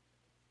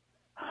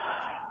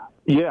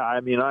 Yeah, I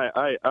mean,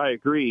 I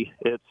agree.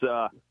 It's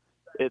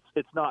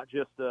not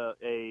just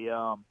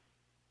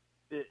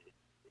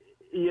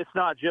it's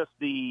not just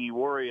the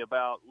worry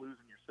about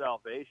losing your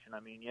salvation. I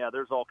mean, yeah,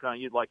 there's all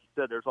kinds, like you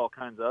said, there's all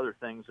kinds of other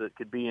things that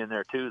could be in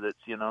there too. That's,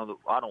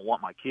 I don't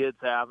want my kids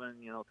having,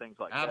 things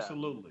like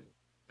Absolutely.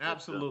 that.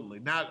 Absolutely.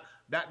 Now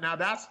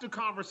that's the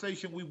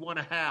conversation we want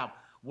to have.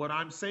 What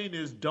I'm saying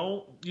is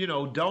don't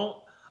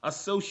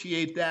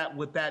associate that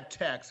with that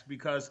text,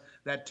 because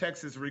that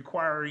text is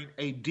requiring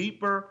a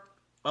deeper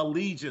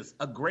allegiance,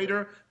 a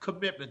greater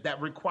commitment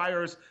that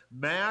requires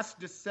mass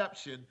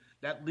deception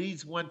that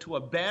leads one to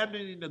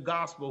abandoning the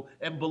gospel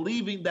and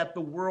believing that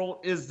the world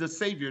is the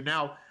savior.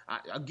 Now,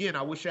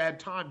 I wish I had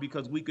time,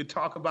 because we could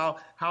talk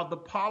about how the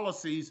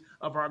policies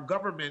of our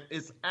government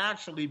is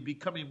actually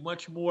becoming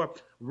much more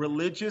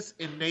religious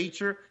in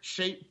nature,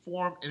 shape,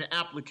 form, and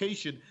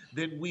application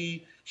than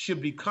we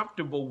should be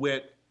comfortable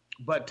with,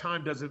 but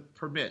time doesn't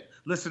permit.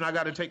 Listen, I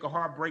got to take a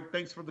hard break.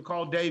 Thanks for the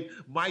call,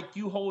 Dave. Mike,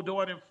 you hold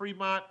on in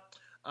Fremont.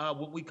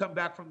 When we come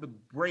back from the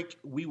break,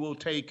 we will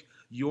take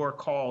your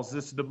calls.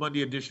 This is the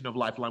Monday edition of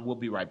Lifeline. We'll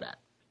be right back.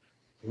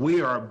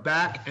 We are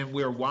back, and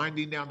we're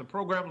winding down the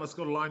program. Let's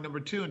go to line number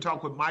 2 and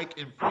talk with Mike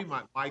in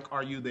Fremont. Mike,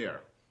 are you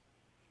there?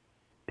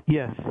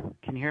 Yes.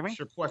 Can you hear me? What's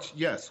your question?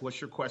 Yes. What's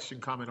your question,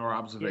 comment, or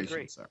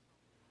observation, sir?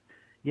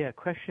 Yeah,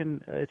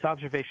 question. It's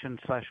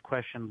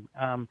observation/question,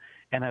 and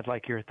I'd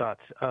like your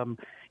thoughts.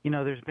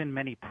 There's been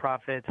many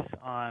prophets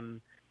on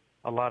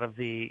a lot of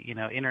the,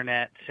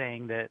 internet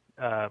saying that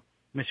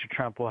Mr.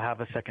 Trump will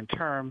have a second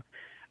term.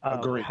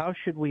 How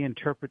should we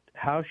interpret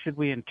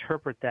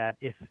that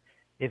if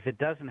it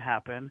doesn't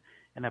happen?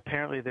 And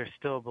apparently there's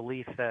still a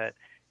belief that,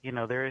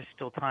 there is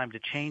still time to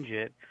change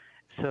it.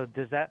 So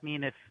does that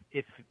mean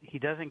if he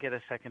doesn't get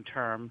a second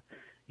term,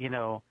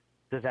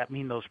 does that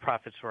mean those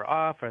prophets were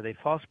off? Are they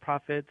false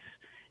prophets?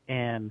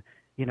 And,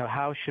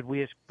 how should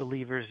we as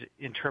believers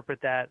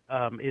interpret that?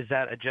 Is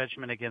that a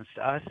judgment against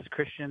us as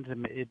Christians?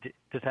 And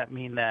does that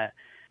mean that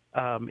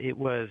it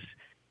was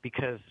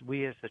because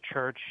we as the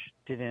church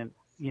didn't,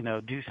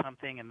 do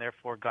something and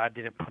therefore God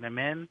didn't put him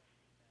in?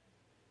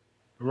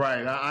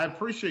 Right. I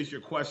appreciate your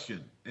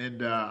question.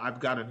 And I've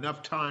got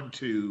enough time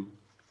to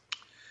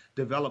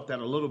develop that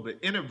a little bit.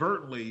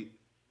 Inadvertently,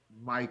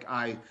 Mike,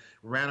 I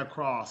ran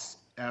across,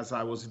 as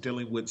I was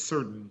dealing with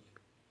certain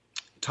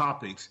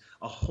topics,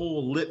 a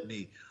whole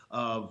litany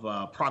of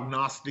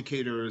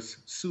prognosticators,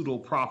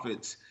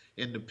 pseudo-prophets,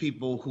 and the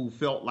people who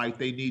felt like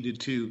they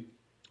needed to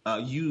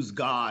use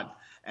God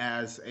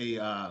as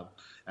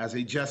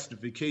a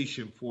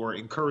justification for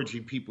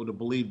encouraging people to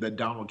believe that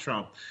Donald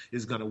Trump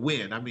is going to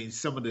win. I mean,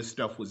 some of this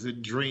stuff was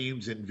in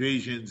dreams and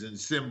visions and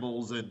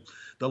symbols, and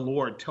the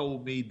Lord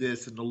told me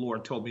this and the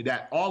Lord told me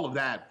that. All of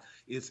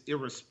is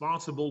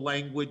irresponsible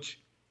language,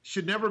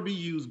 should never be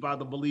used by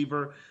the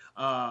believer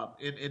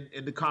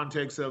in the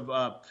context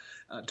of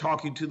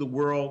talking to the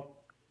world.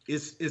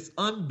 It's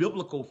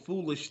unbiblical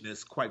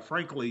foolishness, quite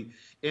frankly,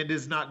 and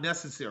is not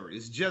necessary.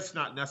 It's just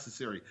not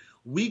necessary.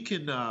 We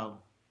can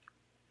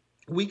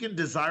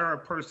desire a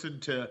person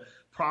to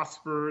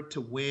prosper, to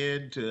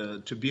win,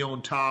 to be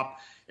on top,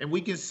 and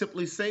we can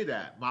simply say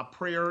that. My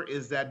prayer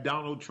is that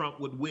Donald Trump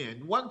would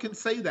win. One can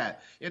say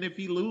that, and if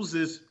he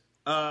loses,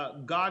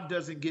 God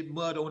doesn't get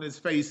mud on his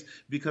face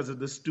because of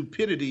the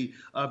stupidity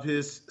of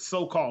his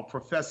so-called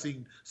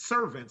professing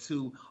servants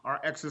who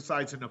are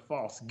exercising a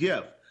false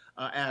gift.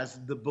 As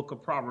the book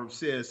of Proverbs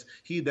says,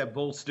 he that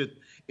boasteth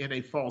in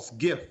a false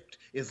gift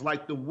is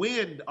like the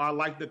wind, or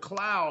like the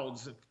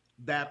clouds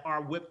that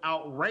are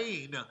without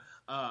rain.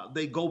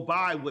 They go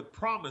by with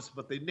promise,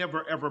 but they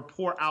never ever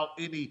pour out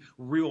any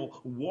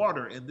real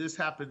water. And this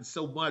happens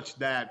so much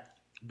that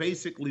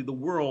basically the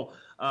world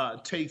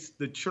takes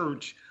the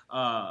church,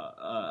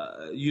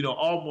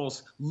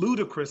 almost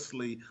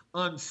ludicrously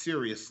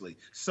unseriously.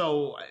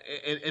 So,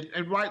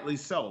 and rightly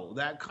so,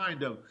 that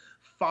kind of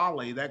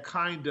folly, that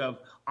kind of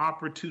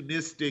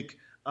opportunistic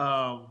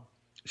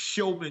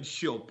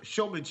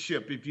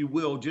showmanship, if you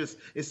will,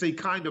 it's a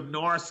kind of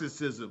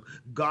narcissism.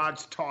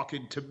 God's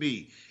talking to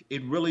me.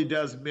 It really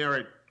does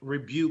merit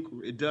rebuke.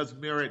 It does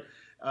merit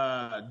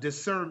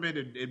discernment.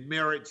 It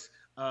merits,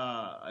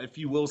 if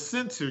you will,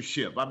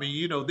 censorship. I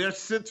mean, they're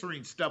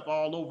censoring stuff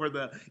all over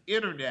the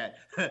internet.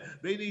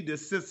 They need to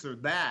censor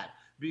that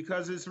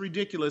because it's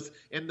ridiculous.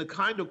 And the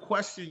kind of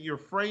question you're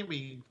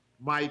framing,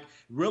 Mike,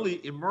 really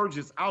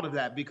emerges out of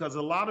that, because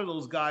a lot of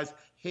those guys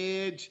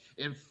hedge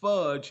and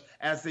fudge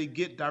as they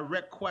get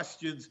direct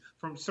questions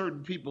from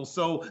certain people.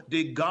 So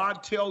did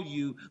God tell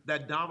you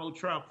that Donald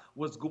Trump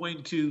was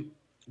going to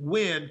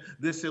win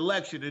this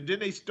election? And then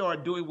they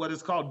start doing what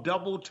is called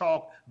double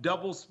talk,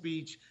 double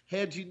speech,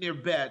 hedging their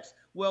bets.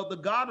 Well, the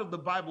God of the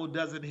Bible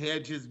doesn't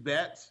hedge his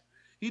bets.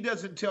 He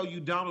doesn't tell you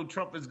Donald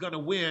Trump is going to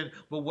win,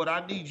 but what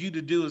I need you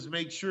to do is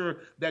make sure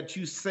that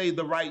you say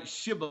the right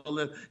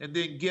shibboleth and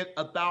then get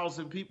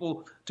 1,000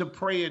 people to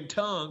pray in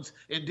tongues,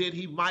 and then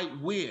he might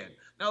win.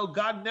 No,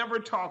 God never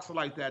talks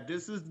like that.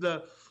 This is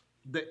the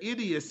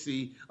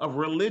idiocy of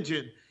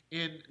religion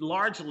in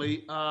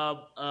largely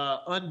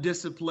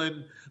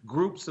undisciplined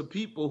groups of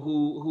people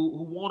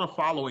who want a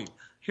following.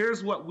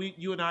 Here's what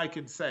you and I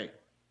can say.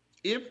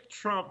 If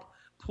Trump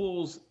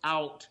pulls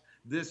out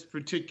this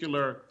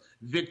particular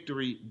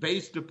victory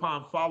based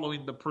upon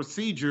following the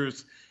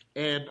procedures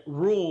and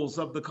rules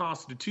of the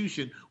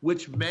Constitution,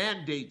 which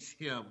mandates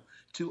him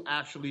to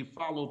actually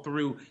follow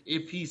through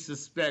if he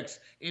suspects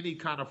any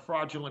kind of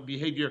fraudulent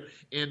behavior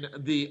in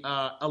the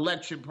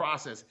election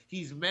process.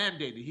 He's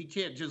mandated. He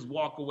can't just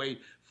walk away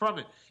from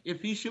it.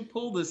 If he should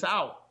pull this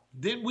out,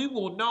 then we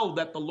will know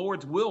that the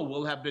Lord's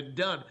will have been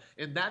done.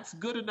 And that's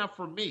good enough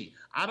for me.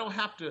 I don't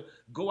have to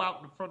go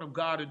out in front of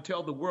God and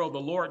tell the world, the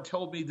Lord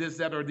told me this,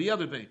 that, or the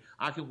other thing.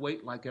 I can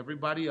wait like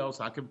everybody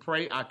else. I can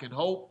pray. I can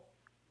hope.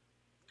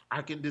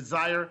 I can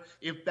desire,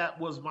 if that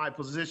was my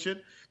position.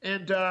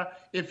 And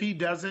if he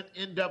doesn't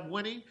end up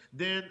winning,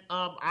 then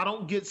I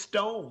don't get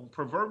stoned,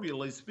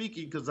 proverbially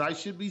speaking, because I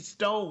should be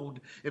stoned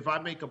if I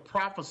make a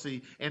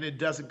prophecy and it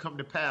doesn't come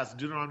to pass.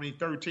 Deuteronomy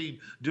 13,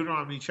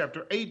 Deuteronomy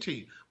chapter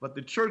 18. But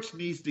the church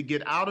needs to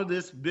get out of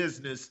this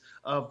business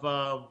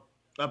of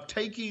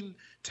taking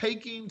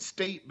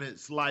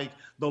statements like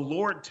the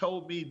Lord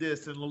told me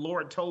this and the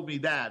Lord told me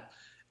that.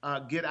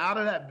 Get out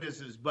of that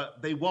business,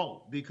 but they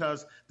won't,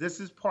 because this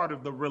is part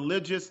of the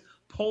religious,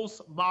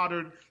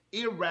 postmodern,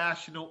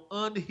 irrational,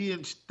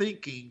 unhinged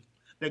thinking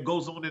that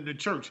goes on in the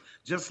church,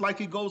 just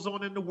like it goes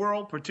on in the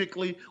world,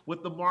 particularly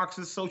with the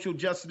Marxist social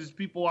justice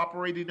people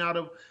operating out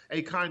of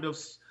a kind of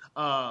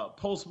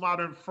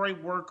postmodern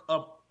framework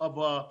of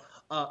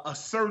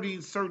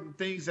asserting certain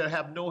things that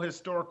have no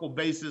historical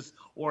basis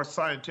or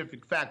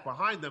scientific fact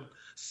behind them.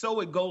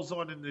 So it goes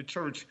on in the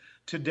church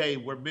today,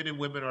 where men and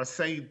women are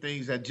saying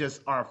things that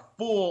just are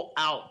full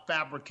out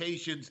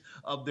fabrications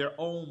of their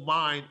own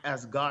mind,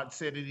 as God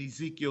said in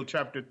Ezekiel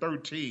chapter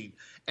 13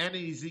 and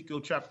in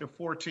Ezekiel chapter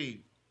 14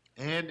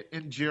 and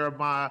in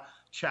Jeremiah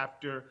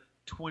chapter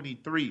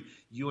 23.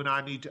 You and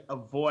I need to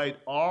avoid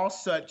all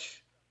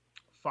such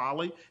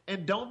folly,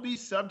 and don't be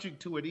subject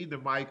to it either,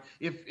 Mike.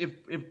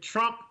 If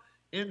Trump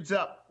ends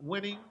up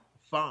winning,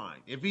 fine.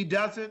 If he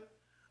doesn't,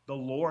 the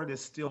Lord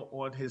is still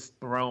on his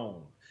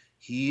throne.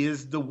 He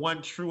is the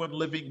one true and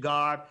living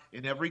God,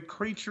 and every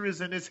creature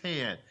is in his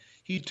hand.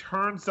 He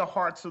turns the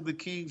hearts of the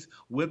kings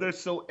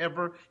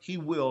whithersoever he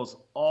wills.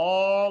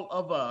 All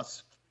of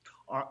us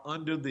are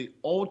under the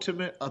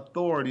ultimate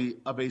authority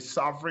of a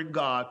sovereign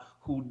God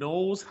who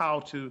knows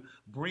how to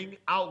bring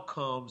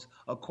outcomes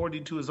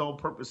according to his own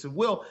purpose and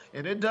will.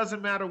 And it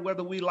doesn't matter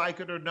whether we like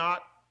it or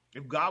not.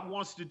 If God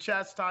wants to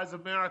chastise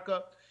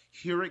America,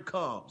 here it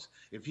comes.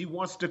 If he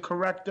wants to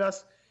correct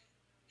us,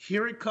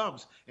 here it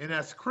comes. And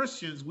as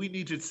Christians, we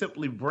need to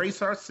simply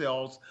brace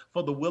ourselves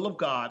for the will of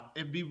God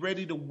and be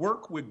ready to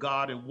work with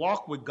God and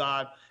walk with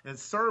God and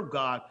serve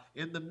God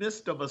in the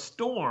midst of a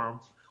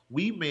storm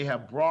we may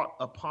have brought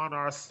upon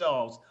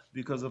ourselves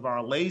because of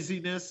our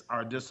laziness,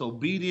 our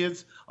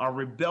disobedience, our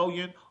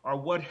rebellion, or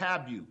what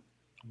have you.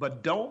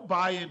 But don't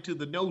buy into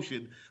the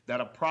notion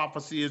that a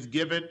prophecy is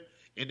given,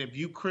 and if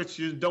you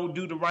Christians don't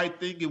do the right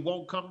thing, it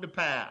won't come to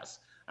pass.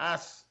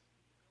 That's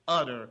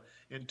utter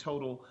and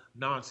total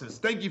nonsense.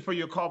 Thank you for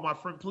your call, my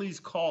friend. Please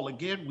call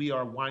again. We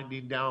are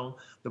winding down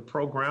the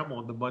program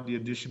on the Monday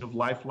edition of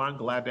Lifeline.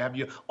 Glad to have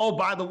you. Oh,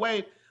 by the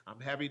way, I'm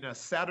having a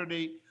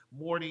Saturday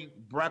morning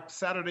breakfast,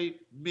 Saturday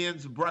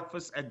men's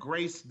breakfast at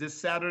Grace this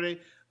Saturday.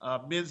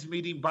 Men's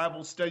meeting,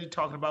 Bible study,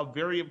 talking about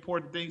very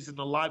important things in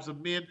the lives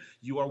of men.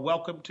 You are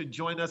welcome to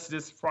join us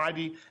this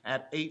Friday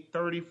at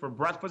 8:30 for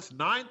breakfast,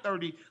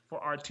 9:30 for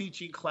our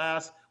teaching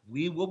class.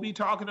 We will be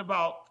talking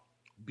about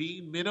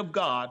being men of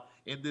God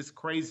in this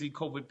crazy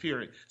COVID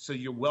period. So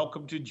you're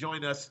welcome to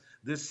join us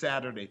this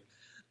Saturday.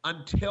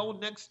 Until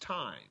next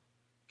time,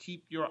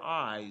 keep your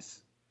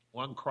eyes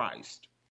on Christ.